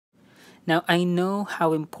Now, I know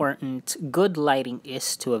how important good lighting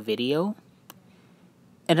is to a video,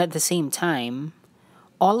 and at the same time,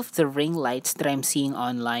 all of the ring lights that I'm seeing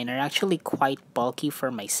online are actually quite bulky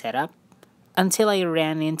for my setup until I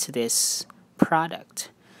ran into this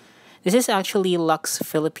product. This is actually Luxe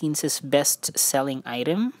Philippines' best selling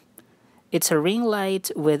item. It's a ring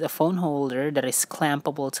light with a phone holder that is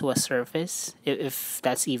clampable to a surface, if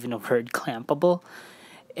that's even a word, clampable.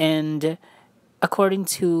 And according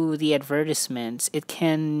to the advertisements, it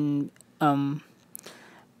can,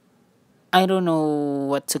 I don't know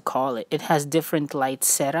what to call it. It has different light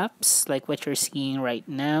setups, like what you're seeing right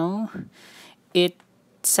now. It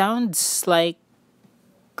sounds like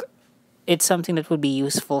it's something that would be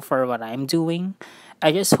useful for what I'm doing.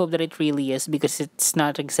 I just hope that it really is because it's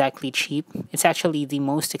not exactly cheap. It's actually the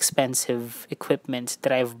most expensive equipment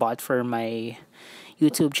that I've bought for my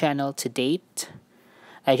YouTube channel to date.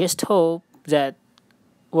 I just hope that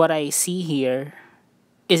what I see here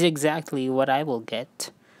is exactly what I will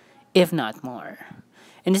get, if not more.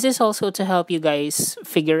 And this is also to help you guys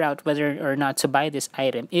figure out whether or not to buy this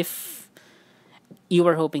item if you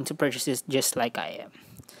are hoping to purchase this just like I am.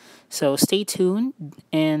 So stay tuned,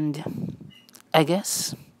 and I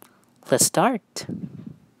guess let's start.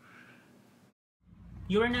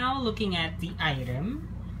 You are now looking at the item.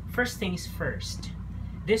 First things first.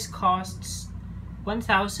 This costs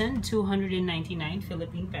 1,299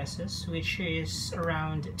 Philippine pesos, which is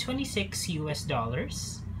around 26 US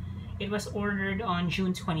dollars. It was ordered on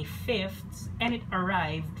June 25th and it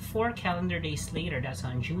arrived 4 calendar days later, that's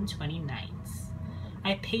on June 29th.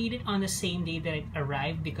 I paid it on the same day that it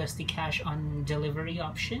arrived because the cash on delivery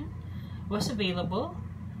option was available,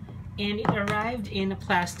 and it arrived in a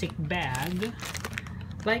plastic bag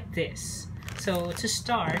like this. So to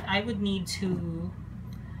start, I would need to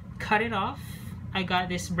cut it off. I got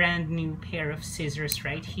this brand new pair of scissors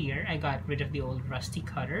right here. I got rid of the old rusty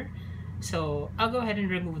cutter. So I'll go ahead and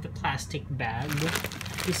remove the plastic bag.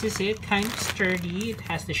 This is it, kind of sturdy. It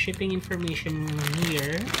has the shipping information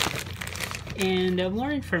here and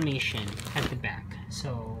more information at the back.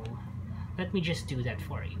 So let me just do that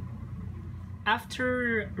for you.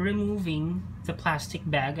 After removing the plastic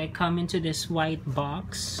bag, I come into this white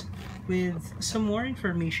box with some more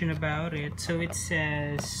information about it. So it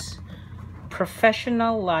says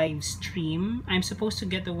professional live stream. I'm supposed to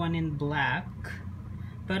get the one in black,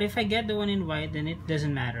 but if I get the one in white, then it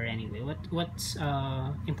doesn't matter anyway. What's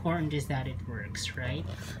important is that it works, right?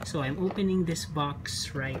 So I'm opening this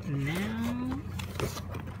box right now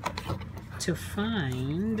to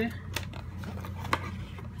find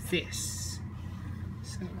this.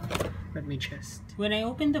 So let me just... When I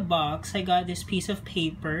opened the box, I got this piece of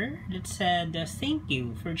paper that said, "Thank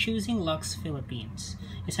you for choosing Luxe Philippines.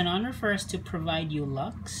 It's an honor for us to provide you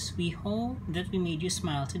Luxe. We hope that we made you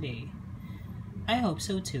smile today." I hope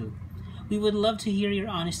so too. We would love to hear your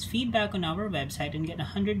honest feedback on our website and get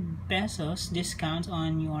 100 pesos discount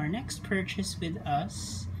on your next purchase with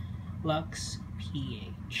us, Luxe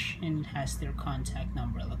PH. And it has their contact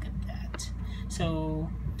number. Look at that. So,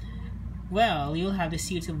 well, you'll have this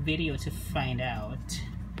YouTube video to find out.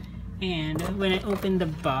 And when I open the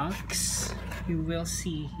box, you will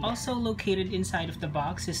see. Also located inside of the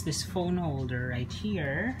box is this phone holder right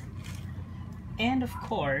here. And of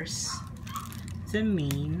course, the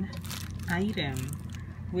main item,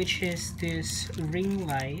 which is this ring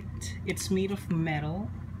light. It's made of metal,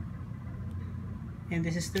 and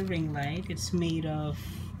this is the ring light. It's made of,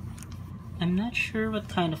 I'm not sure what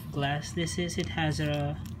kind of glass this is. It has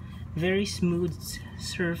a very smooth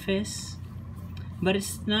surface, but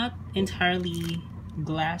it's not entirely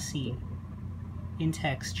glassy in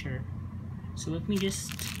texture. So let me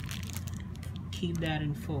just keep that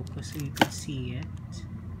in focus so you can see it.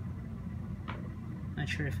 Not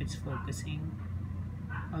sure if it's focusing.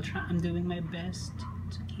 I'll try. I'm doing my best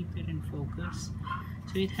to keep it in focus.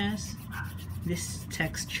 So it has this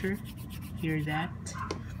texture, hear that,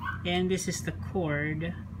 and this is the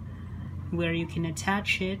cord where you can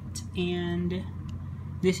attach it, and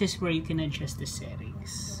this is where you can adjust the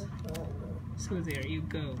settings. So there you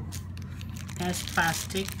go. It has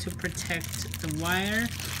plastic to protect the wire.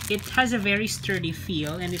 It has a very sturdy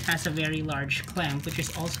feel, and it has a very large clamp, which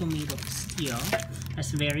is also made of steel.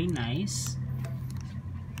 That's very nice.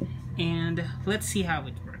 And let's see how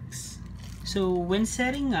it works. So when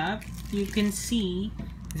setting up, you can see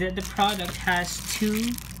that the product has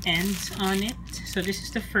two ends on it. So this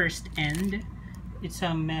is the first end. It's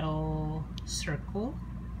a metal circle.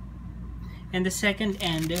 And the second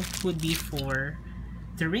end would be for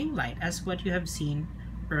the ring light, as what you have seen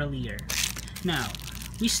earlier. Now,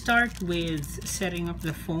 we start with setting up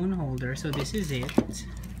the phone holder. So this is it.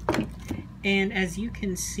 And as you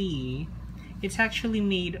can see, it's actually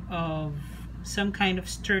made of some kind of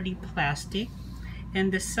sturdy plastic,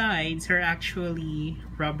 and the sides are actually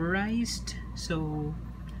rubberized, so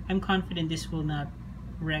I'm confident this will not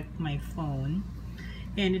wreck my phone.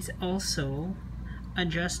 And it's also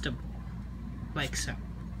adjustable, like so.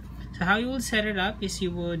 So how you would set it up is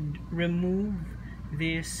you would remove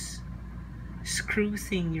this screw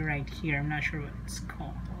thingy right here. I'm not sure what it's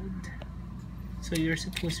called. So you're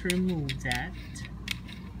supposed to remove that.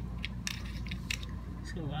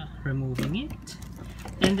 So removing it.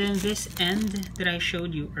 And then this end that I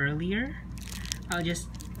showed you earlier, I'll just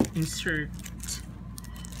insert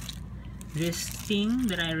this thing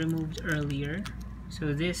that I removed earlier.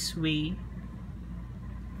 So this way,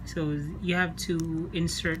 so you have to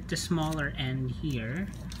insert the smaller end here,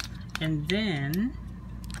 and then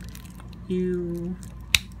you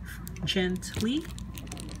gently,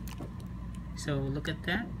 so look at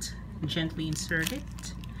that, gently insert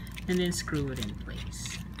it and then screw it in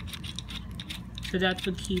place. So that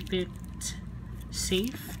would keep it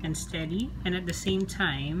safe and steady, and at the same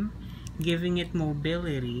time giving it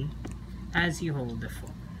mobility as you hold the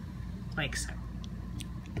phone, like so.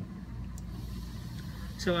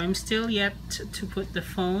 So I'm still yet to put the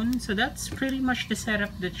phone, so that's pretty much the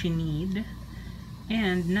setup that you need.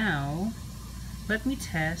 And now let me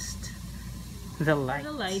test the lights.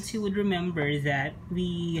 For the lights, you would remember that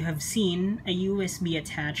we have seen a USB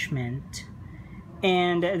attachment,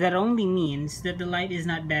 and that only means that the light is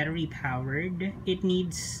not battery powered. It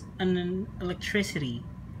needs an electricity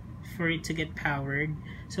for it to get powered.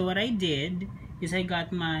 So what I did is I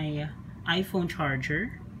got my iPhone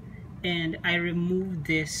charger and I removed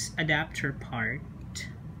this adapter part,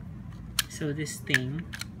 so this thing,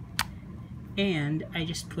 and I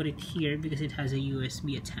just put it here because it has a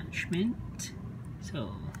USB attachment.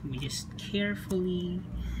 So let me just carefully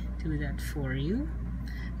do that for you.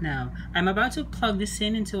 Now I'm about to plug this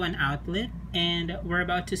in into an outlet, and we're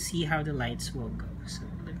about to see how the lights will go. So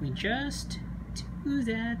let me just do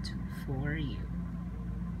that for you.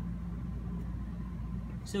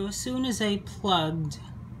 So as soon as I plugged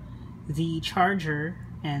the charger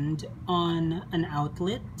end on an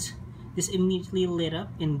outlet, this immediately lit up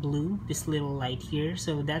in blue, this little light here.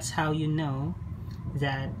 So that's how you know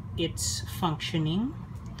that it's functioning.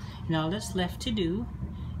 And all that's left to do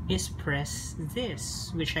is press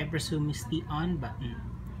this, which I presume is the on button.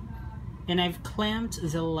 And I've clamped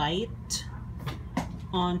the light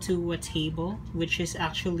onto a table, which is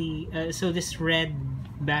actually, so this red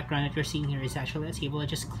background that you're seeing here is actually a table. I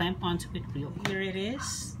just clamp onto it real. Here it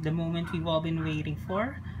is, the moment we've all been waiting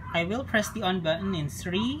for. I will press the on button in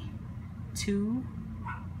 3, 2,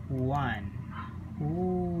 1.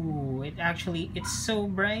 Ooh, it's so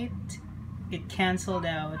bright, it canceled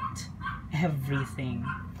out everything.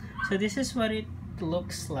 So this is what it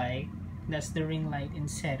looks like. That's the ring light in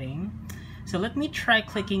setting. So let me try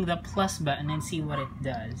clicking the plus button and see what it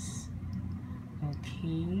does.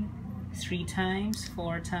 Okay, 3 times,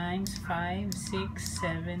 4 times, 5, 6,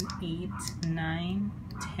 7, 8, 9,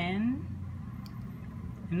 10.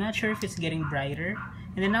 I'm not sure if it's getting brighter.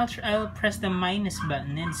 And then I'll press the minus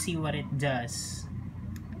button and see what it does.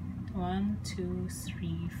 1, 2,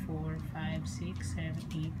 3, 4, 5, 6, 7,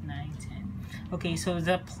 8, 9, 10. Okay, so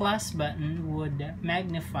the plus button would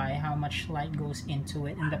magnify how much light goes into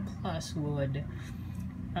it, and the plus would,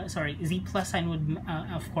 the plus sign would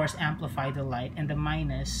of course amplify the light, and the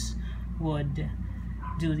minus would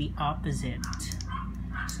do the opposite.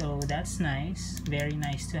 So that's nice, very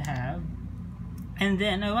nice to have. And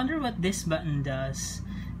then I wonder what this button does.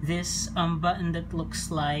 This button that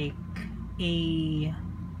looks like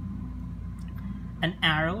an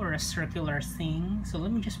arrow or a circular thing. So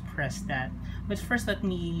let me just press that. But first let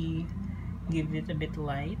me give it a bit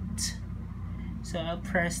light. So I'll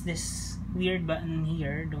press this weird button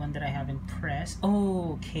here, the one that I haven't pressed.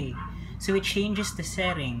 Oh, okay. So it changes the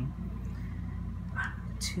setting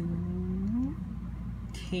to...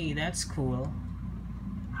 Okay, that's cool.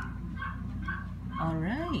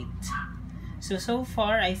 Alright. So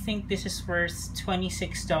far I think this is worth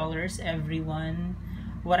 $26, everyone.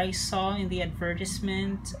 What I saw in the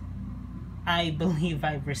advertisement, I believe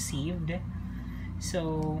I've received.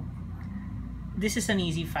 So this is an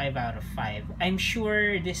easy 5 out of 5. I'm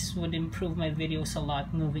sure this would improve my videos a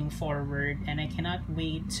lot moving forward, and I cannot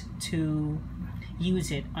wait to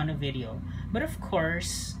use it on a video. But of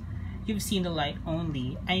course, you've seen the light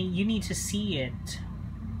only. You need to see it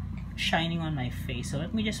shining on my face. So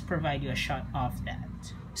let me just provide you a shot of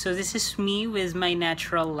that. So this is me with my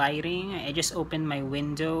natural lighting. I just opened my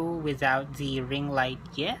window without the ring light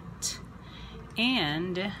yet.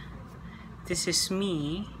 And this is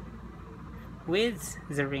me with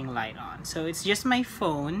the ring light on. So it's just my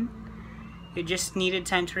phone. It just needed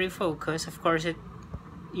time to refocus. Of course, it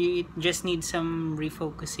just needs some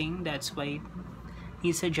refocusing. That's why it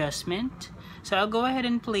needs adjustment. So I'll go ahead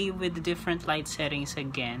and play with the different light settings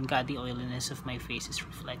again. God, the oiliness of my face is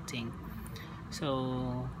reflecting.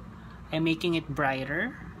 So I'm making it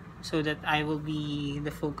brighter so that I will be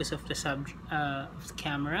the focus of the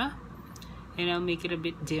camera, and I'll make it a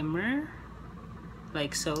bit dimmer,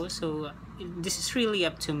 like so. So this is really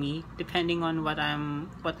up to me, depending on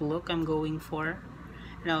what look I'm going for,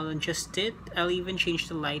 and I'll adjust it. I'll even change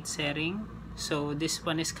the light setting. So this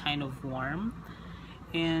one is kind of warm,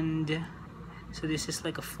 and so this is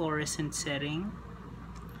like a fluorescent setting,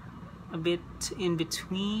 a bit in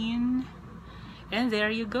between, and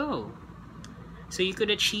there you go. So you could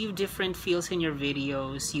achieve different feels in your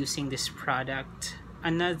videos using this product.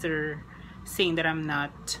 Another thing that I'm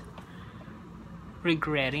not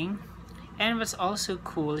regretting, and what's also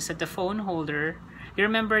cool, is that the phone holder, you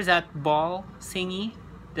remember that ball thingy,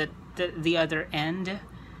 that the other end?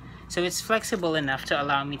 So it's flexible enough to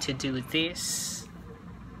allow me to do this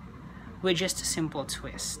with just a simple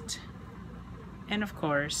twist, and of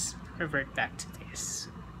course revert back to this.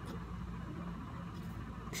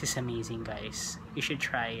 This is amazing, guys. You should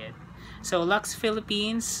try it. So Luxe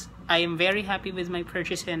Philippines, I am very happy with my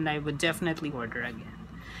purchase, and I would definitely order again.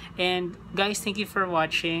 And guys, thank you for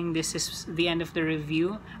watching. This is the end of the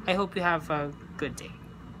review. I hope you have a good day.